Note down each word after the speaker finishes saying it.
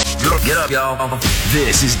Get up, y'all.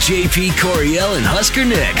 This is JP Coriel and Husker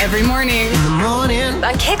Nick. Every morning. In the morning.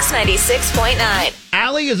 On Kix 96.9.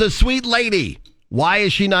 Allie is a sweet lady. Why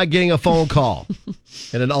is she not getting a phone call?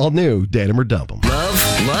 And an all-new Date 'em or Dump 'em.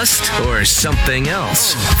 Love, lust, or something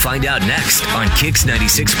else? Find out next on Kix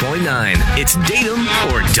 96.9. It's Date 'em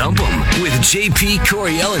or Dump 'em with JP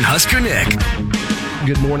Coriel and Husker Nick.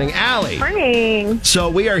 Good morning, Allie. Morning. So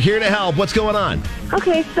we are here to help. What's going on?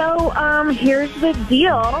 Okay, so here's the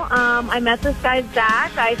deal. I met this guy,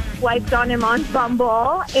 Zach. I swiped on him on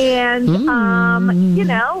Bumble, and,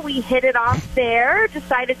 we hit it off there,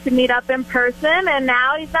 decided to meet up in person, and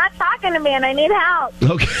now he's not talking to me, and I need help.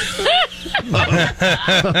 Okay.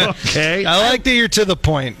 Okay. I like that you're to the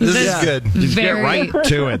point. This is good. Just get right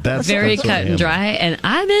to it. That's Very what I cut am. and dry, and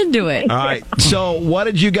I'm into it. All right. So what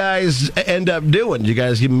did you guys end up doing? Did you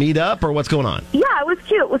guys meet up, or what's going on? Yeah, it was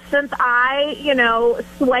cute. Since I,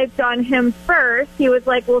 swiped on him first, he was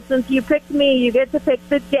like, well, since you picked me, you get to pick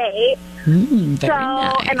the date. Very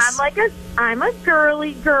nice. And I'm a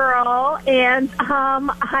girly girl, and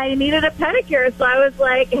I needed a pedicure, so I was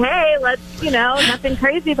like, hey, let's, nothing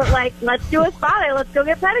crazy, but let's do a spa day, let's go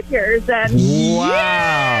get pedicures. And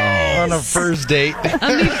Wow. On a first date. First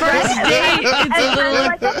date. and It's a little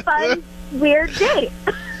like a fun, weird date.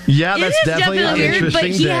 Yeah, It that's is definitely an weird, but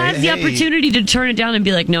interesting he day. has the opportunity to turn it down and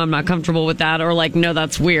be like, no, I'm not comfortable with that, or like, no,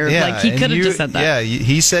 that's weird. Yeah, Like, he and could have you- just said that. Yeah,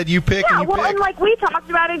 he said you pick Yeah, and you well, pick. and we talked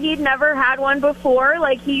about it. He'd never had one before.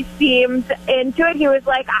 He seemed into it. He was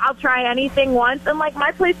like, I'll try anything once. And,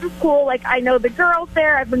 my place is cool. I know the girls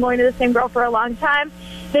there. I've been going to the same girl for a long time.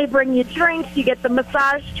 They bring you drinks. You get the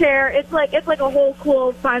massage chair. It's like a whole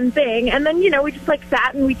cool, fun thing. And then, we just,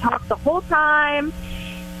 sat and we talked the whole time.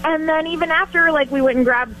 And then even after, we went and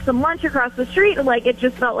grabbed some lunch across the street, it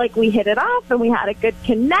just felt like we hit it off and we had a good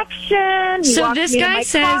connection. He So walked this me to guy my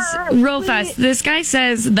says, car. real Sweet. fast, this guy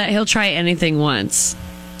says that he'll try anything once.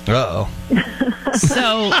 Uh-oh.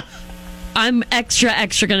 So I'm extra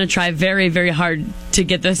going to try very, very hard to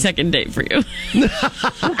get the second date for you.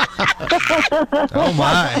 Oh,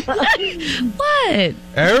 my. What?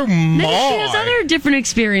 Oh, Maybe he has my. other different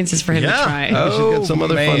experiences for him to try. We should get some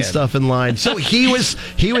other fun man. stuff in line. So he was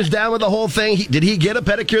down with the whole thing. Did he get a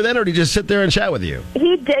pedicure then, or did he just sit there and chat with you?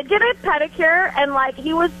 He did get a pedicure, and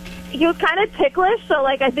he was kind of ticklish. So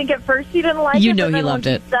I think at first he didn't like it. You know but he then loved once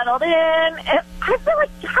it. he settled in. I feel like,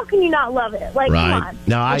 how can you not love it? Come on.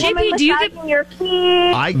 No, JP, do you get- massaging your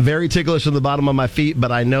feet? I'm very ticklish on the bottom of my feet,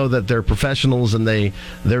 but I know that they're professionals and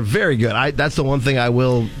they're very good. That's the one thing I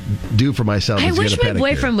will do for myself. I is wish get a my pedicure.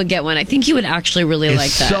 boyfriend would get one. I think he would actually really It's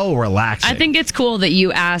like that. so relaxing. I think it's cool that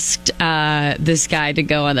you asked this guy to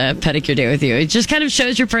go on a pedicure date with you. It just kind of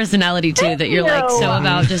shows your personality, too, that you're Thank you. so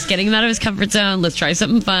about just getting him out of his comfort zone. Let's try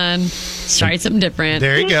something fun. Let's try something different.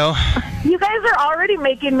 There you go. You guys are already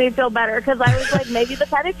making me feel better because I was like, maybe the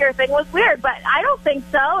pedicure thing was weird, but I don't think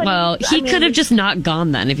so. And Well, he could have just not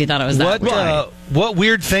gone then if he thought it was that weird. What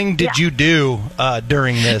weird thing did you do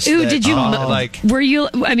during this? Ooh, that, did you were you?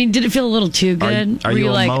 I mean, did it feel a little too good? Are were you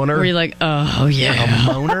a like, moaner? Were you like, oh yeah? a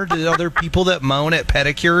moaner? Did other people that moan at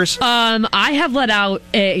pedicures? I have let out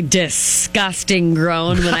a disgusting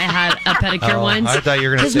groan when I had a pedicure once. I thought you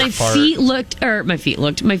were going to say my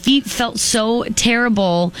fart. my feet felt so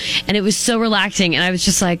terrible, and it was so relaxing, and I was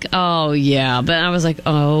just like, oh yeah, but I was like,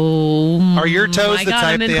 oh, Are your toes my the God,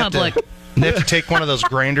 type I'm in they have public. They have to take one of those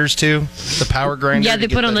grinders too, the power grinder. Yeah, to they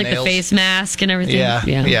get put on the like the nails? face mask and everything.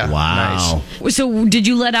 Yeah. Wow. Nice. So, did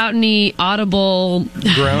you let out any audible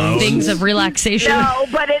Groans? things of relaxation? No,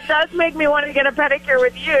 but it does make me want to get a pedicure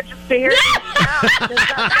with you just to hear it.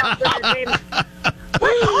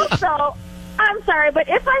 But also, I'm sorry, but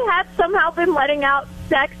if I had somehow been letting out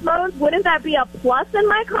sex moans, wouldn't that be a plus in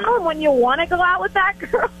my column when you want to go out with that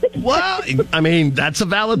girl? Well, I mean, that's a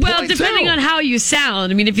valid Well, point, depending too. on how you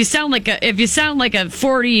sound. I mean, if you sound like a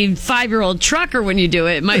 45-year-old trucker when you do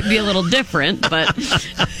it, it might be a little different. But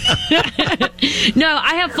no,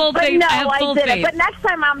 I have full But faith. no, I have full didn't. faith. But next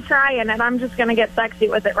time I'm trying it, I'm just going to get sexy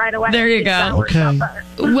with it right away. There you go. Okay.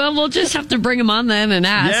 Well, we'll just have to bring him on then and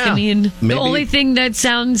ask. Yeah, I mean, maybe. the only thing that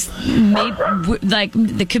sounds like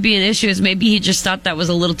that could be an issue is maybe he just thought that was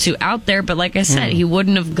a little too out there. But like I said, he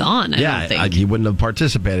wouldn't have gone. I don't think. he wouldn't have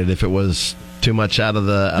participated if it was too much out of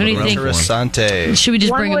the. What do you think? Interessante. Should we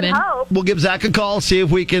just One bring him would in? hope. We'll give Zach a call, see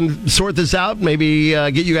if we can sort this out. Maybe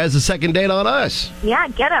get you guys a second date on us. Yeah,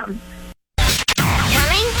 get him.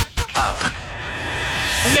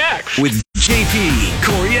 With JP,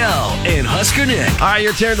 Coriel, and Husker Nick. All right,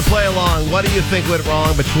 your turn to play along. What do you think went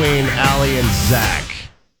wrong between Allie and Zach?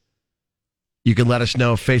 You can let us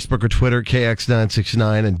know, Facebook or Twitter,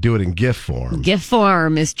 KX969, and do it in GIF form. GIF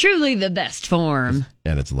form is truly the best form.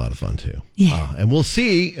 And it's a lot of fun, too. Yeah. And we'll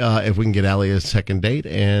see if we can get Allie a second date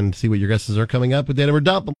and see what your guesses are coming up with Date 'em or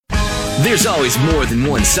Dump 'em. There's always more than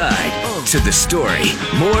one side to the story.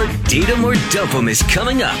 More Date 'em or Dump 'em is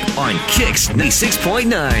coming up on Kix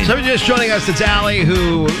 96.9. So just joining us, it's Allie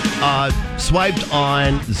who swiped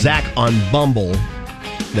on Zach on Bumble.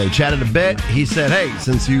 They chatted a bit. He said, hey,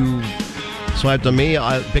 since you swiped on me,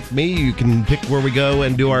 picked me, you can pick where we go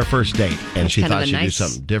and do our first date. And That's she kind of thought a she'd do nice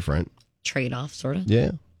something different. Trade-off, sort of.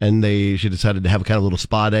 Yeah. And she decided to have a kind of little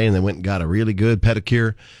spa day, and they went and got a really good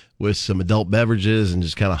pedicure with some adult beverages and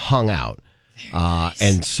just kind of hung out.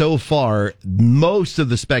 And so far, most of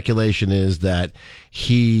the speculation is that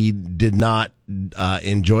he did not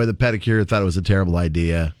enjoy the pedicure, thought it was a terrible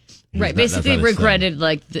idea. Right, basically regretted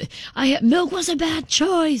milk was a bad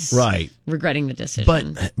choice. Right. Regretting the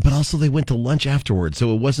decision. But also they went to lunch afterwards,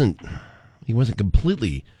 so he wasn't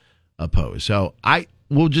completely opposed. So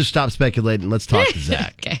we'll just stop speculating. Let's talk to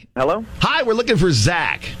Zach. Okay. Hello? Hi, we're looking for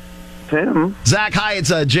Zach. Tim? Zach, hi, it's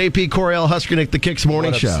JP Coriel Huskernick, the Kicks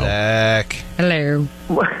Morning Show. Zach? Hello.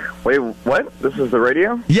 Wait, what? This is the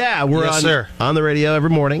radio? Yeah, we're on the radio every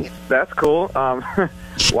morning. That's cool.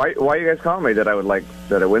 Why you guys calling me? Did I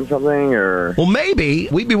win something or? Well, maybe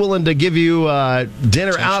we'd be willing to give you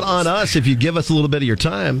dinner out on us if you give us a little bit of your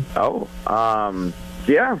time. Oh,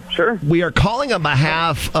 yeah, sure. We are calling on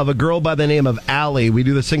behalf of a girl by the name of Allie. We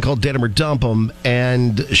do this thing called Date 'em or Dump 'em,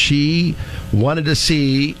 and she wanted to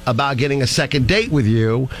see about getting a second date with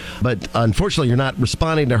you, but unfortunately you're not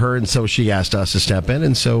responding to her, and so she asked us to step in,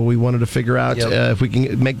 and so we wanted to figure out if we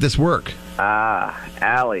can make this work.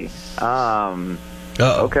 Allie.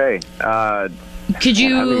 Okay. Could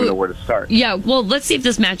you? I don't even know where to start. Yeah, well, let's see if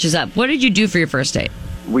this matches up. What did you do for your first date?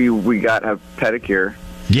 We got a pedicure.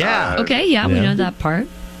 Yeah. Okay, yeah, we know that part.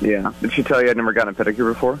 Yeah. Did she tell you I'd never gotten a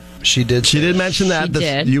pedicure before? She did. She did mention that. She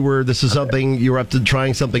did. This is something you were up to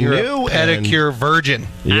trying something You're new. a pedicure virgin.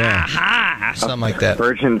 Yeah. Aha! Something like that.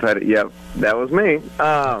 Virgin pedicure. Yep, that was me.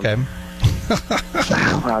 Okay.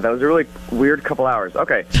 Wow, that was a really weird couple hours.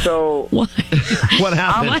 Okay, so What? What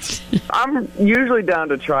happened? What? I'm usually down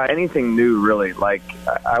to try anything new, really. Like,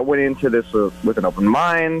 I went into this with an open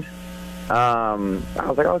mind. I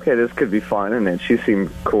was like, okay, this could be fun. And then she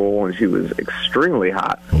seemed cool, and she was extremely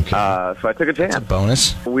hot. Okay. So I took a chance. That's a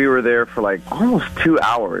bonus. We were there for like almost 2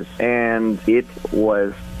 hours, and it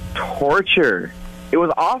was torture. It was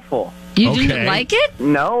awful. You didn't like it?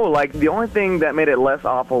 No, like, the only thing that made it less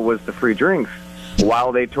awful was the free drinks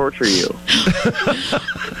while they torture you.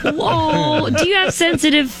 Whoa, do you have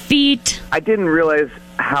sensitive feet? I didn't realize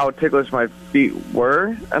how ticklish my feet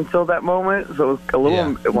were until that moment, so it was a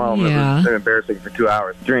little, it was embarrassing for 2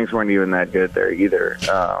 hours. Drinks weren't even that good there either.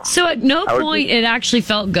 So at no point it actually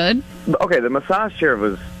felt good? Okay, the massage chair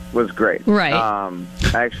was great. Right. I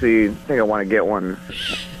actually think I want to get one.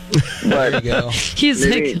 But There you go. He's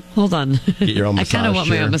Maybe. like, hold on. Get your own I massage kind of want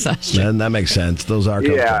my chair. own massage chair. Man, that makes sense. Those are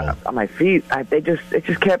comfortable. yeah, on my feet, it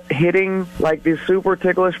just kept hitting like these super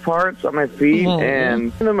ticklish parts on my feet, Whoa.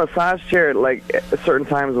 and the massage chair, like, at certain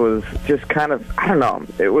times was just kind of, I don't know,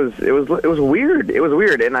 it was weird. It was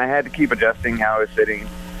weird, and I had to keep adjusting how I was sitting.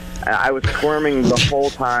 I was squirming the whole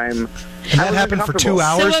time. And that happened for 2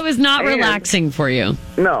 hours? So it was not And- relaxing for you?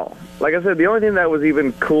 No. Like I said, the only thing that was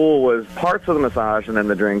even cool was parts of the massage and then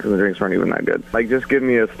the drinks, and the drinks weren't even that good. Like, just give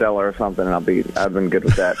me a Stella or something, and I've been good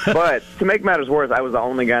with that. But to make matters worse, I was the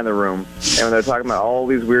only guy in the room, and when they're talking about all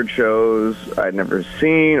these weird shows I'd never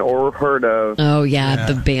seen or heard of, Oh, yeah,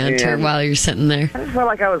 the banter And- while you're sitting there. I just felt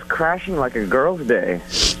like I was crashing like a girl's day.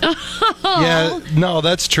 Yeah, no,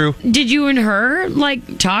 that's true. Did you and her,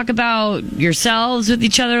 like, talk about yourselves with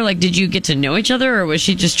each other? Like, did you get to know each other, or was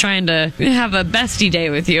she just trying to have a bestie day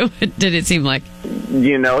with you? Did it seem like?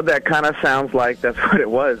 You know, that kind of sounds like that's what it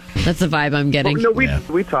was. That's the vibe I'm getting. Well, no,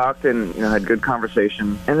 we talked and had good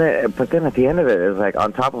conversation, and but then at the end of it, it was like,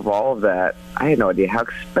 on top of all of that, I had no idea how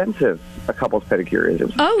expensive a couple's pedicure is. It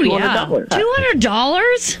was $200.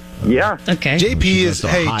 $200? Yeah. Okay. JP is,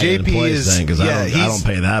 That's a high-end place then, 'cause I don't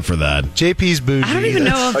pay that for that. JP's bougie. I don't even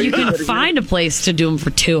know if you can kidding me? find a place to do them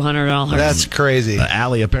for $200. That's crazy.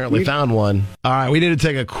 Allie apparently found one. All right, we need to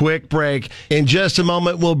take a quick break. In just a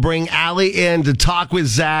moment, we'll bring Allie in to talk with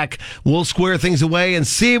Zach. We'll square things away and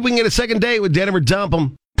see if we can get a second date with Date 'em or Dump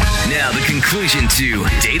 'em. Now the conclusion to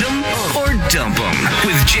Date 'em or Dump 'em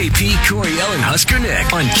with JP, Coriel, and Husker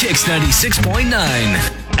Nick on Kix 96.9.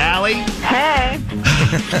 Allie? Hey.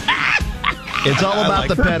 It's all about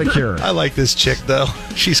the pedicure. I like this chick, though.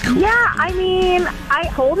 She's cool. Yeah, I mean, I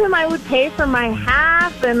told him I would pay for my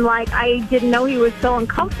half, and I didn't know he was so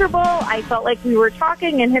uncomfortable. I felt like we were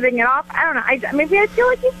talking and hitting it off. I don't know. Maybe I feel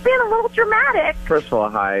like he's being a little dramatic. First of all,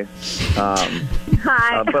 hi.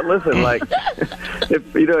 Hi. But listen,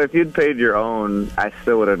 if you'd paid your own, I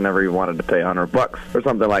still would have never even wanted to pay $100 or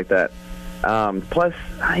something like that. Plus,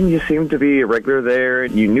 you seem to be a regular there.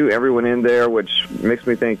 You knew everyone in there, which makes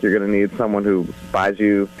me think you're going to need someone who buys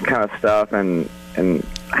you kind of stuff, and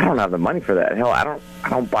I don't have the money for that. Hell, I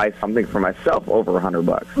don't buy something for myself over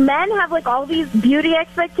 $100. Men have all these beauty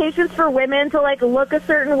expectations for women to look a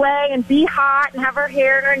certain way and be hot and have our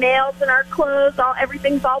hair and our nails and our clothes,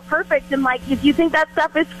 everything's all perfect. And if you think that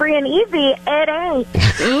stuff is free and easy, it ain't.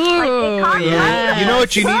 Ooh, it costs money. You know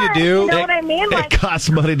what you need to do? You know what I mean? It costs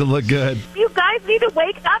money to look good. You guys need to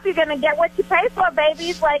wake up. You're going to get what you pay for,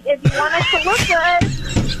 babies. If you want us to look good,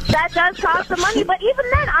 that does cost some money. But even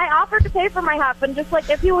then, I offered to pay for my half. And just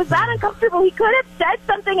if he was that uncomfortable, he could have said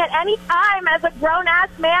something at any time as a grown-ass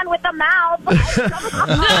man with a mouth.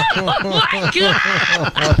 Oh my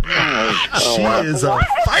God. She is a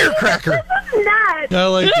firecracker. This is nuts. I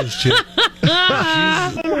like this chick.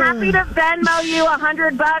 I'm happy to Venmo you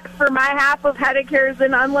 $100 for my half of pedicures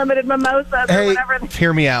and unlimited mimosas or Hey, whatever.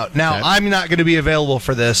 hear me out. Now, Okay. I'm not going to be available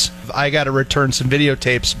for this. I got to return some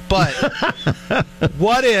videotapes. But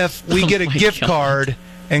what if we get a my gift God. card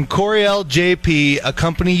and Coriel JP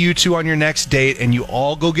accompany you two on your next date, and you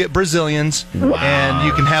all go get Brazilians, and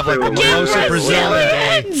you can have a mimosa Brazilian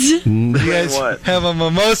day. You guys what? have a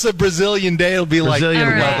mimosa Brazilian day. It'll be Brazilian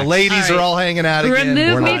like wax. the ladies All are right. all hanging out again.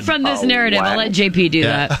 Remove We're me not- from this Oh, narrative. I'll wow. let JP do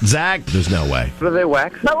that. Zach, there's no way. Do they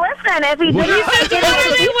wax? But listen, if he didn't get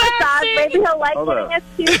a teeth massage, maybe he'll like Hold getting up. his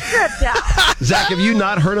teeth stripped out. Zach, have you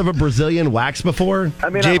not heard of a Brazilian wax before? I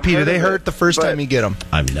mean, I've JP, do heard they of hurt it, the first but time you get them?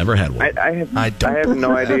 I've never had one. I don't have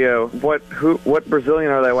no idea what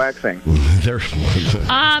Brazilian are they waxing? They're-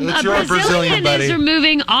 A That's your Brazilian, buddy. is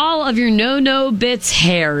removing all of your no bits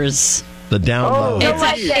hairs. the down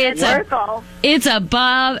low. It's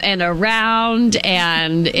above and around,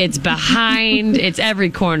 and it's behind. It's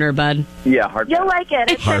every corner, bud. Yeah, hard. You'll like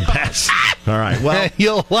it. It's Hard pass. All right. Well,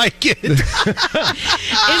 You'll like it. In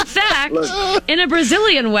fact, in a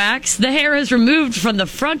Brazilian wax, the hair is removed from the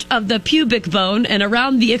front of the pubic bone and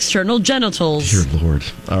around the external genitals. dear Lord.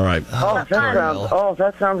 All right.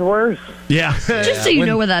 That sounds worse. Yeah. Just so you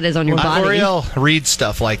know where that is on your body. Coriel reads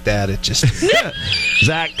stuff like that. It just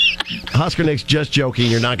Zach, Husker Nick's just joking.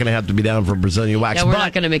 You're not going to have to be down for Brazilian wax. Yeah, we're but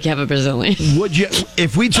not going to make you have a Brazilian. would you,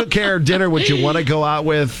 if we took care of dinner, would you want to go out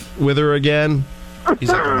with her again? he's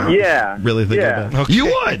like, Yeah. Really thinking yeah. about it? You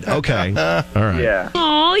would? Okay. All right. Yeah.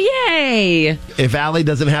 Oh, yay! If Allie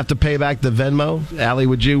doesn't have to pay back the Venmo, Allie,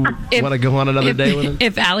 would you want to go on another day with him?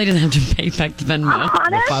 If Allie doesn't have to pay back the Venmo.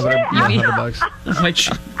 Honestly,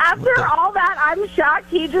 $500. after all that, I'm shocked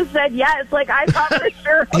he just said yes. I thought for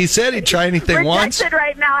sure. he said he'd try anything once. Rejected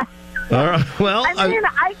right now. All right. Well, I mean,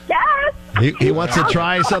 I guess. he wants to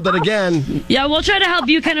try something again. Yeah, we'll try to help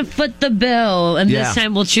you kind of foot the bill, and Yeah. this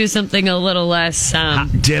time we'll choose something a little less.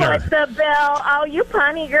 Dinner. Put the bill. Oh, you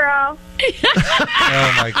punny girl.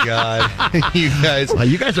 Oh my God, you guys!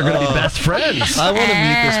 You guys are going to be best friends. I want to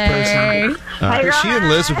meet this person. She and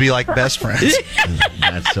Liz would be like best friends.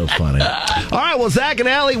 That's so funny. All right, well, Zach and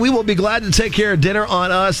Allie, we will be glad to take care of dinner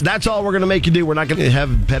on us. That's all we're going to make you do. We're not going to have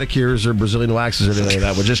pedicures or Brazilian waxes or anything like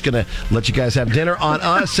that. We're just going to let you guys have dinner on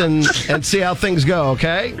us and see how things go,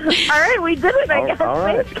 okay? All right, we did it, I guess. all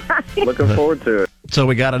right. Thanks, guys. Looking forward to it. So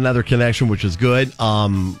we got another connection, which is good.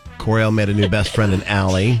 Coriel made a new best friend in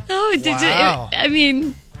Allie. Oh, Wow. I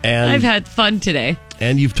mean, And, I've had fun today.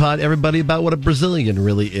 and you've taught everybody about what a Brazilian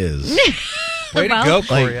really is. Way to Well,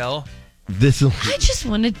 go, like- Coriel. This is... I just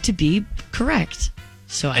wanted to be correct.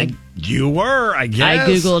 So I You were, I guess.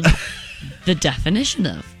 Googled the definition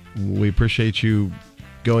of. We appreciate you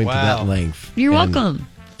going to Wow. that length. You're And- welcome.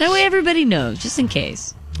 That way everybody knows, just in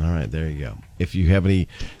case. All right, there you go. If you have any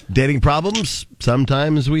dating problems,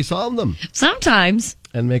 sometimes we solve them Sometimes.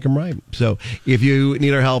 and make them right. So if you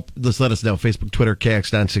need our help, just let us know. Facebook, Twitter,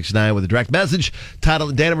 KX969 with a direct message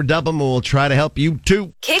titled Datum or Dump 'em, and we'll try to help you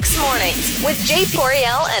too. Kicks Mornings with Jay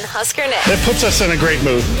Coriel and Husker Nick. That puts us in a great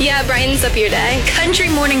mood. Yeah, brightens up your day. Country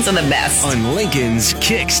mornings are the best. On Lincoln's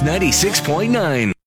Kicks 96.9.